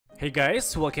Hey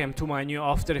guys, welcome to my new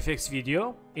After Effects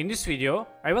video. In this video,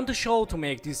 I want to show how to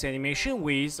make this animation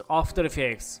with After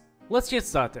Effects. Let's get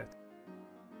started.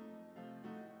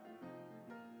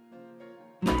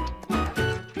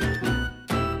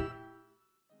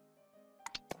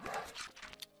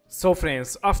 So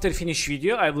friends, after finish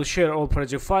video, I will share all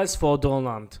project files for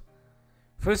download.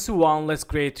 First one, let's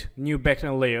create new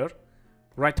background layer.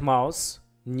 Right mouse,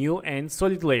 new and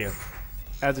solid layer.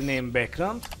 Add the name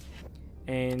background.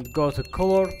 And go to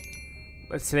color.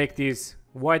 Let's select this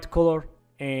white color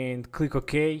and click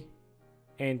OK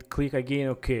and click again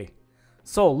OK.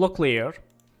 So lock layer,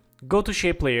 go to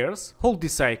shape layers, hold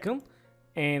this icon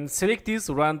and select this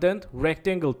rounded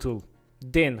rectangle tool.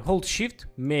 Then hold shift,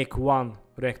 make one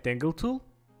rectangle tool,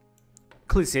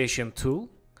 click selection tool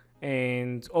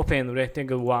and open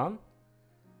rectangle 1,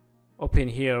 open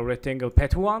here rectangle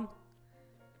path 1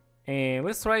 and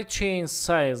let's try change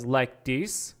size like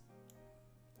this.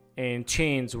 And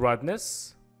change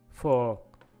roughness for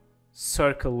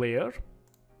circle layer.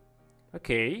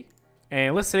 Okay,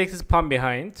 and let's select this pan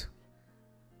behind,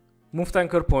 move the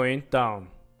anchor point down,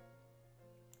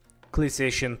 click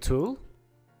selection tool,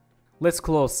 let's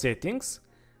close settings,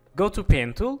 go to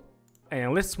pen tool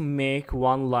and let's make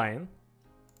one line,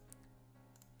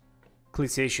 click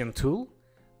selection tool,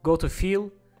 go to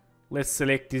fill, let's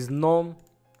select this none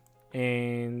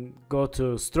and go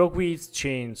to stroke width,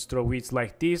 change stroke width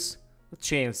like this,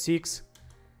 change 6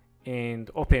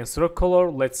 and open stroke color.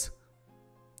 Let's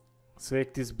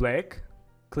select this black,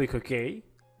 click OK.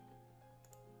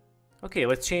 Okay,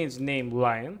 let's change name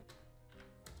line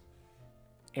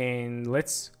and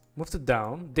let's move it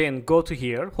down, then go to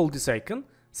here, hold this icon,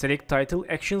 select title,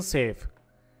 action, save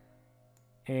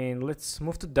and let's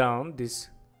move it down this.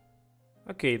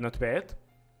 Okay, not bad.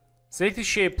 Select the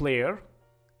shape layer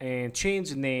and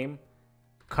change the name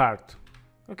card.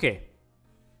 Okay,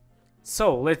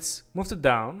 so let's move it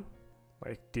down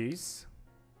like this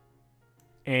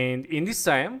and in this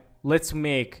time let's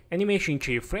make animation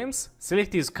keyframes.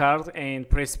 Select this card and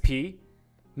press P,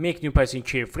 make new position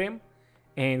keyframe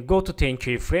and go to 10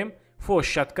 keyframe. For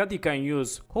shortcut you can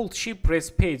use hold shift,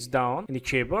 press page down in the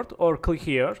keyboard or click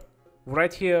here,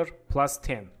 right here plus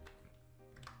 10,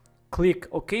 click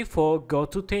OK for go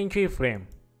to 10 keyframe.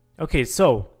 Okay,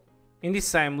 so in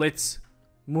this time let's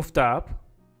move it up.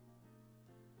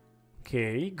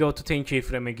 Okay, go to 10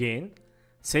 keyframe again,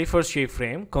 say first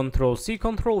keyframe, Ctrl C,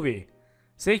 Ctrl V.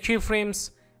 Say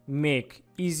keyframes, make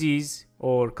ease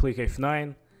or click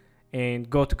F9 and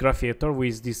go to graph editor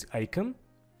with this icon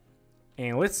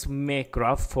and let's make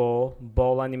graph for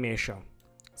ball animation.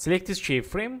 Select this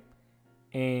keyframe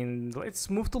and let's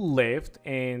move to left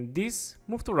and this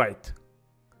move to right.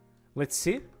 Let's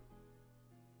see.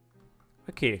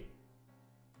 Okay,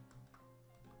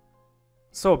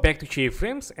 so back to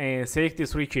keyframes and select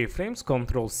these 3 keyframes,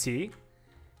 Ctrl C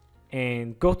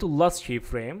and go to last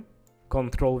keyframe,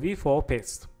 Ctrl V for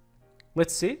paste.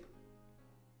 Let's see.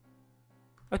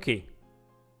 Okay,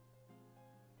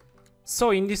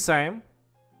 so in this time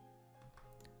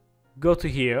go to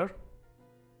here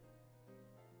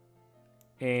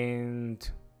and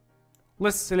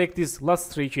let's select these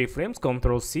last 3 keyframes,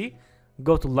 Ctrl C,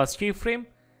 go to last keyframe,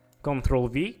 Ctrl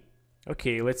V.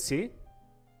 Okay, let's see.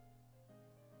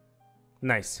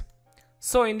 Nice.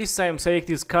 So in this time select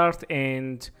this card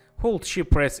and hold shift,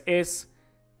 press S,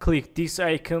 click this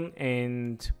icon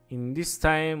and in this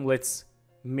time let's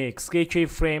make scale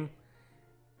keyframe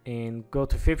and go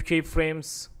to 5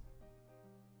 keyframes,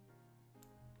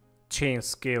 change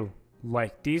scale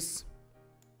like this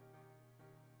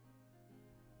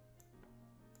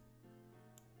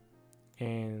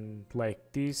and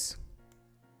like this.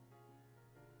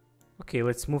 Okay,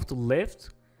 let's move to left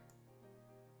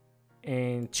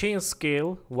and change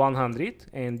scale 100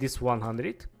 and this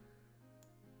 100.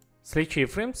 Select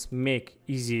keyframes, make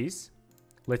ease.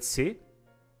 Let's see.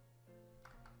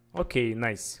 Okay,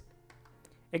 nice.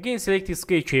 Again select the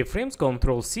scale keyframes,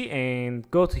 Ctrl C and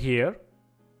go to here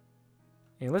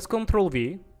and let's Ctrl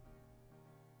V.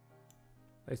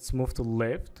 Let's move to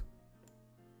left.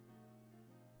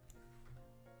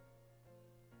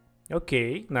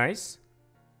 Okay, nice.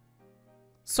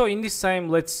 So in this time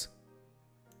let's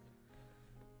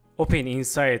open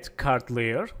inside card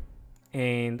layer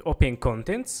and open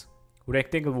contents,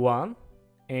 rectangle 1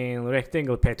 and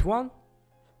rectangle path 1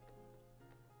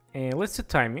 and let's set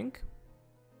timing.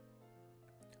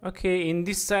 Okay, in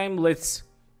this time let's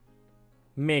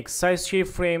make size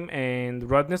keyframe and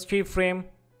roughness keyframe,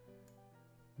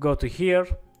 go to here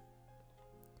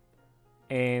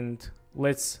and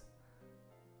let's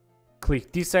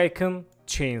click this icon,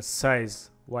 change size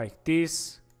like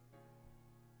this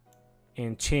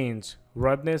and change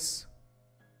roughness.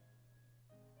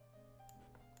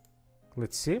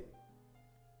 Let's see.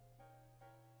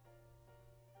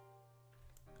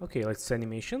 Okay, let's see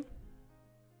animation.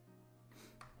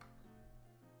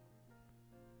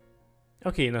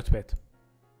 Okay, not bad.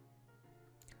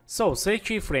 So select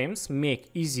keyframes,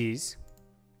 make easies,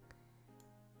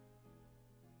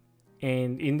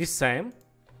 and in this time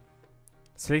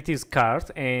select this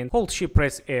card and hold shift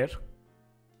press R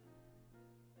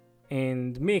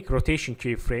and make rotation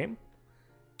keyframe,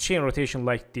 chain rotation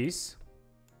like this.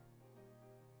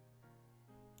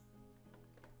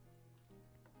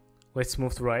 Let's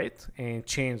move to right and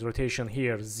change rotation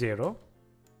here 0.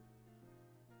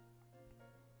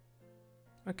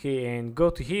 Okay, and go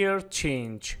to here,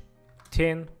 change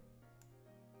 10,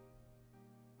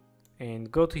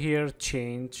 and go to here,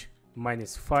 change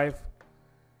 -5,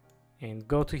 and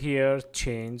go to here,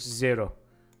 change 0.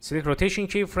 Select rotation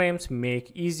keyframes,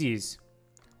 make easies.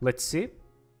 Let's see.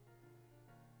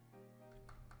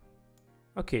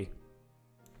 Okay.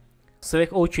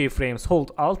 Select all keyframes,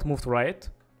 hold Alt, move to right,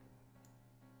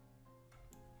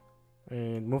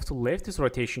 and move to left is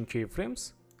rotation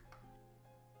keyframes.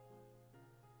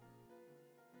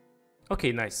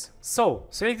 Okay, nice. So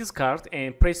select this card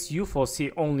and press U for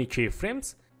see only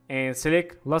keyframes, and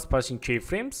select last passing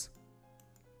keyframes.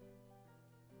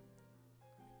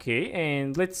 Okay,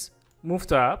 and let's move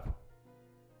to up.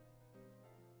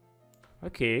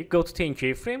 Okay, go to 10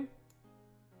 keyframe,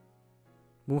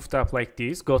 move to up like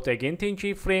this, go to again 10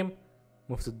 keyframe,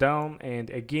 move to down, and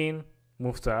again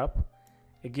move to up,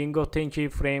 again go 10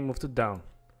 keyframe, move to down.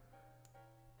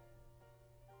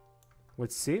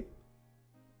 Let's see.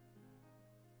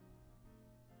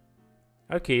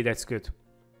 Okay, that's good.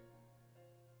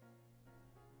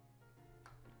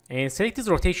 And select these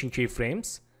rotation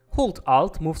keyframes, hold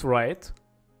Alt, move to right.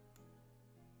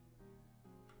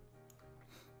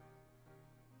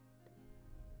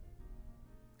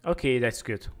 Okay, that's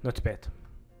good, not bad.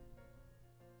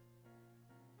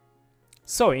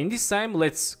 So in this time,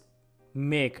 let's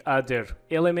make other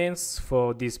elements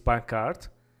for this bank card.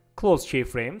 Close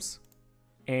keyframes,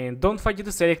 and don't forget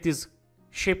to select this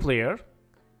shape layer,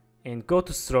 and go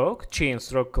to stroke, change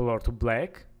stroke color to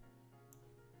black,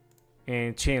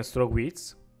 and change stroke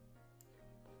width.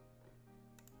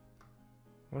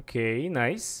 Okay,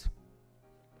 nice.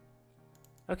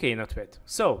 Okay, not bad.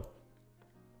 So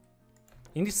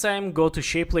in this time, go to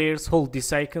shape layers, hold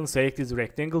this icon, select this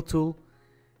rectangle tool,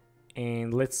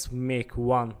 and let's make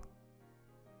one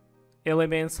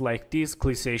elements like this,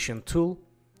 clickation tool,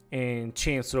 and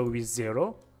change stroke width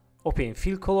 0, open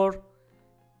fill color,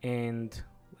 and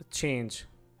change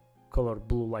color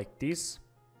blue like this.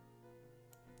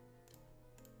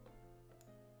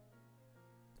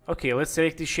 Okay, let's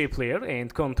select the shape layer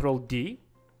and Ctrl D,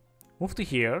 move to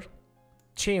here,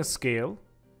 change scale,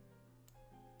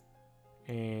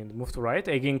 and move to right,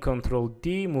 again Ctrl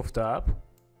D, move to up.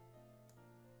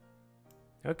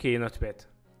 Okay, not bad.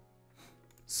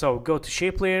 So go to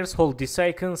shape layers, hold this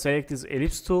icon, select this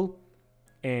ellipse tool,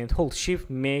 and hold shift,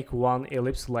 make one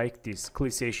ellipse like this,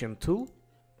 clickation tool.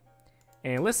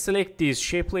 And let's select these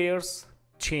shape layers,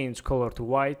 change color to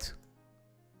white.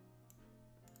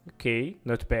 Okay,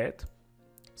 not bad.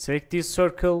 Select this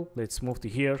circle, let's move to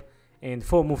here, and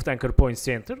for move to anchor point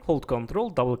center, hold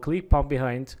Ctrl, double click, pump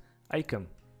behind icon,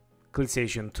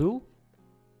 clickation tool.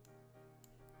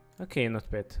 Okay, not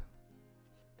bad.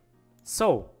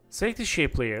 So select the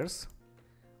shape layers,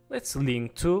 let's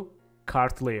link to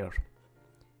card layer,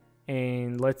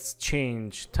 and let's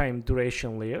change time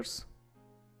duration layers.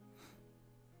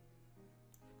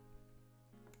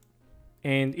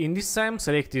 And in this time,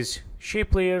 select these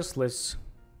shape layers, let's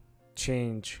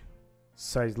change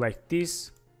size like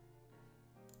this.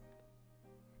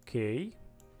 Okay,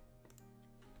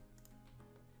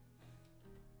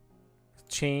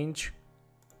 change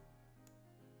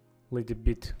a little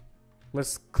bit.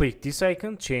 Let's click this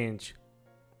icon, change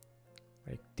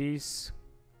like this,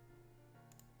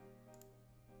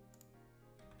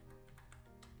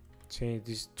 change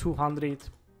this 200.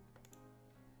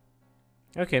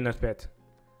 Okay, not bad.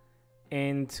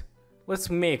 And let's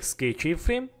make scale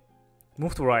keyframe,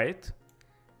 move to right,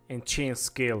 and change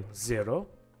scale 0.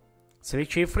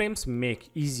 Select keyframes,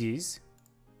 make easies,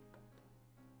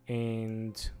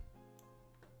 and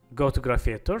go to graph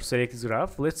editor, select this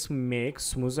graph, let's make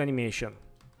smooth animation.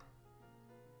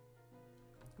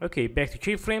 Okay, back to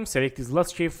keyframe, select this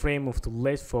last keyframe, move to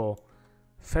left for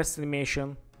fast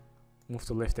animation, move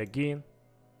to left again.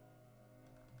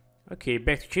 Okay,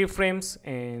 back to keyframes,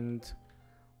 and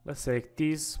let's select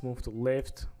this, move to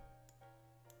left.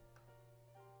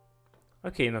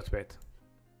 Okay, not bad.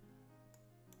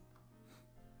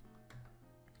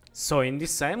 So in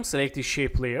this time, select the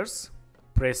shape layers,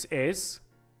 press S,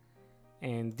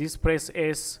 and this press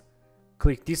S,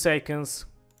 click these icons,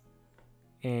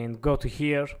 and go to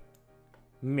here,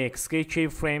 make sketch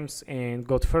keyframes, and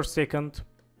go to first second.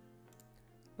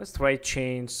 Let's try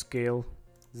change scale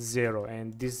 0,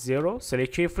 and this 0,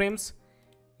 select keyframes,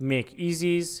 make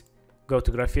easies, go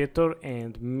to graph editor,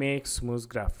 and make smooth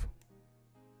graph.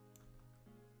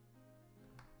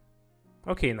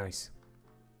 Okay, nice.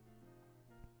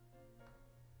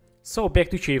 So back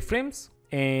to keyframes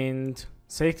and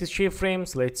select the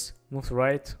keyframes. Let's move to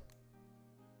right.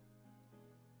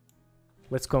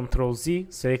 Let's Ctrl Z,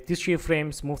 select these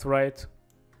keyframes, move to right.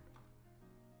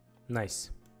 Nice.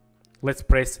 Let's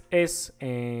press S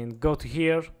and go to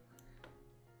here.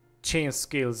 Change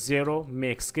scale 0,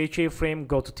 make sketch keyframe,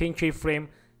 go to 10 keyframe,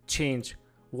 change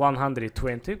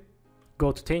 120.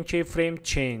 Go to 10 keyframe,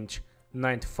 change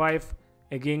 95.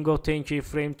 Again go 10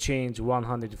 keyframe, change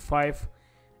 105.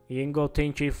 Again go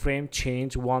 10 keyframe,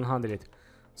 change 100.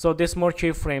 So there's more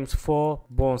keyframes for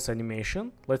bones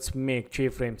animation. Let's make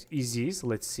keyframes easy.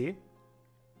 Let's see.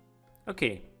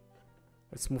 Okay,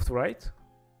 let's move to right.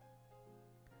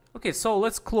 Okay, so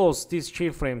let's close these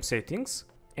keyframe settings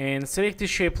and select the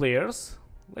shape layers.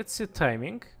 Let's see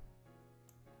timing.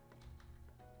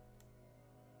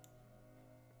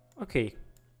 Okay,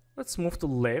 let's move to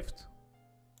left.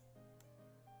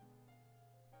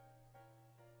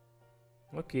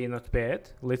 Okay, not bad.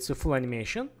 Let's do full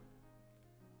animation.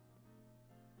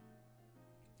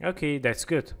 Okay, that's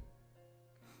good.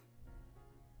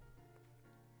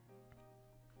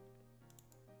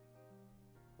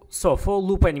 So for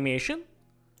loop animation,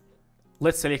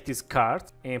 let's select this card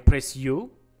and press U,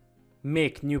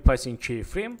 make new passing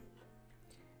keyframe,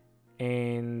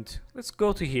 and let's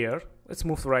go to here. Let's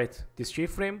move to right this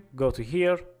keyframe, go to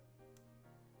here,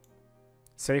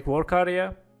 select work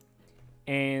area,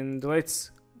 and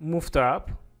let's move to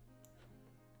up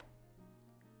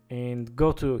and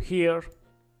go to here,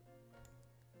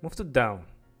 move to down.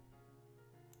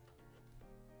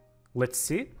 Let's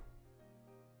see.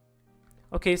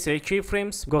 Okay, select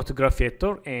keyframes, go to graph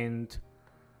editor, and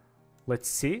let's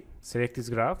see, select this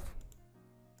graph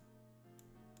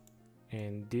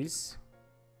and this.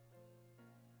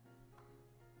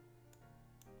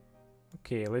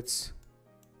 Okay, let's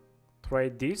try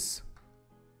this.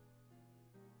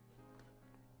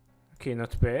 Okay,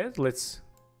 not bad. Let's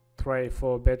try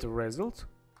for a better result.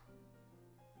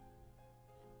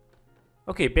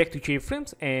 Okay, back to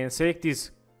keyframes and select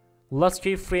this last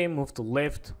keyframe, move to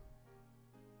left.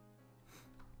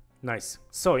 Nice.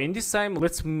 So in this time,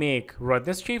 let's make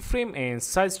roughness keyframe and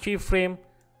size keyframe.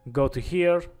 Go to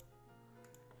here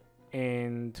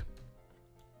and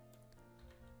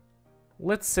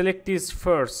let's select this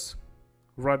first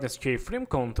roughness keyframe,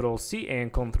 Ctrl C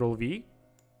and Ctrl V.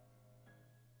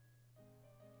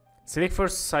 Select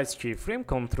first size keyframe,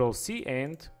 Ctrl C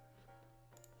and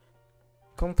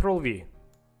Ctrl V.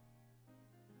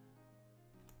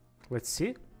 Let's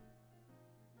see.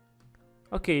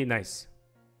 Okay, nice.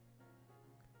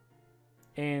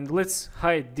 And let's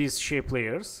hide these shape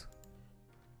layers.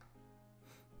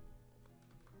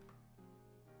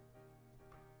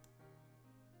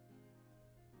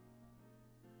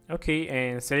 Okay,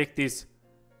 and select this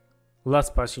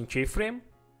last passing keyframe,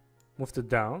 move to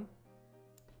down.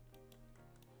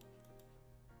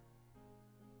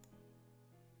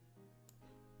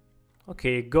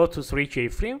 Okay, go to 3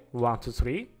 keyframe, 1 to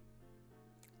 3.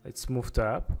 Let's move to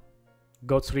up.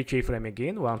 Go to 3 keyframe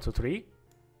again, 1 to 3.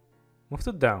 Move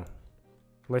to down.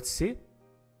 Let's see.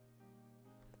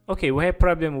 Okay, we have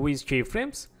problem with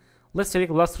keyframes. Let's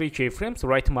select last 3 keyframes,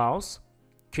 right mouse,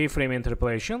 keyframe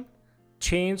interpolation,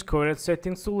 change coordinate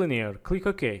settings to linear. Click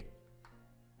OK.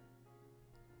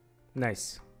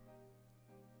 Nice.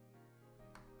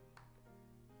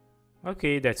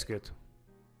 Okay, that's good.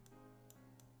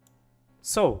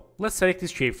 So let's select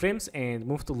these keyframes and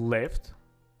move to left.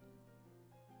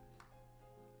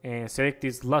 And select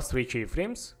these last 3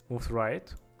 keyframes, move to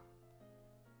right.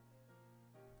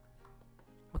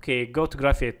 Okay, go to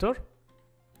graph editor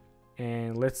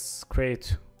and let's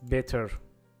create better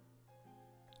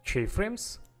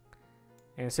keyframes.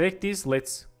 And select these,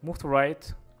 let's move to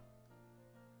right.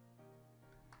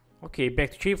 Okay,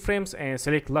 back to keyframes and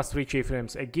select last 3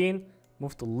 keyframes again,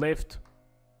 move to left.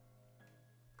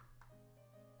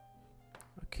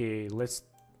 Okay, let's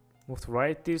move to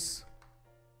right this.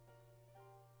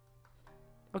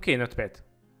 Okay, not bad.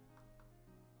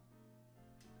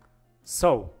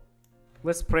 So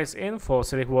let's press N for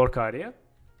select work area,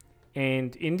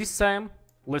 and in this time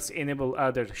let's enable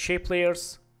other shape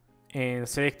layers and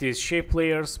select these shape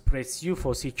layers, press U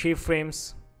for see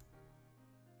keyframes.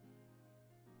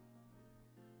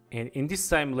 And in this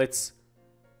time, let's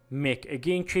make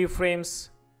again keyframes.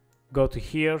 Go to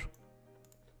here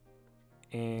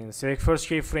and select first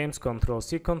keyframes, Ctrl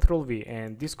C, Ctrl V,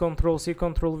 and this Ctrl C,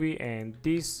 Ctrl V, and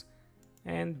this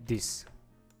and this.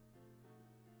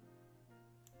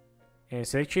 And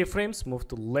select keyframes, move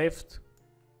to left.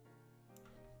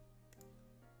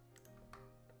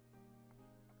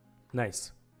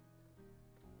 Nice.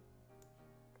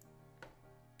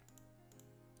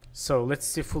 So let's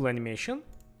see full animation.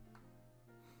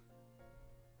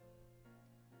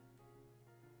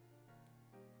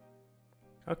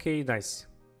 Okay, nice.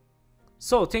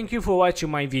 So thank you for watching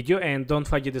my video, and don't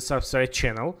forget to subscribe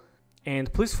channel,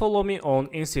 and please follow me on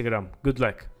Instagram. Good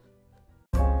luck.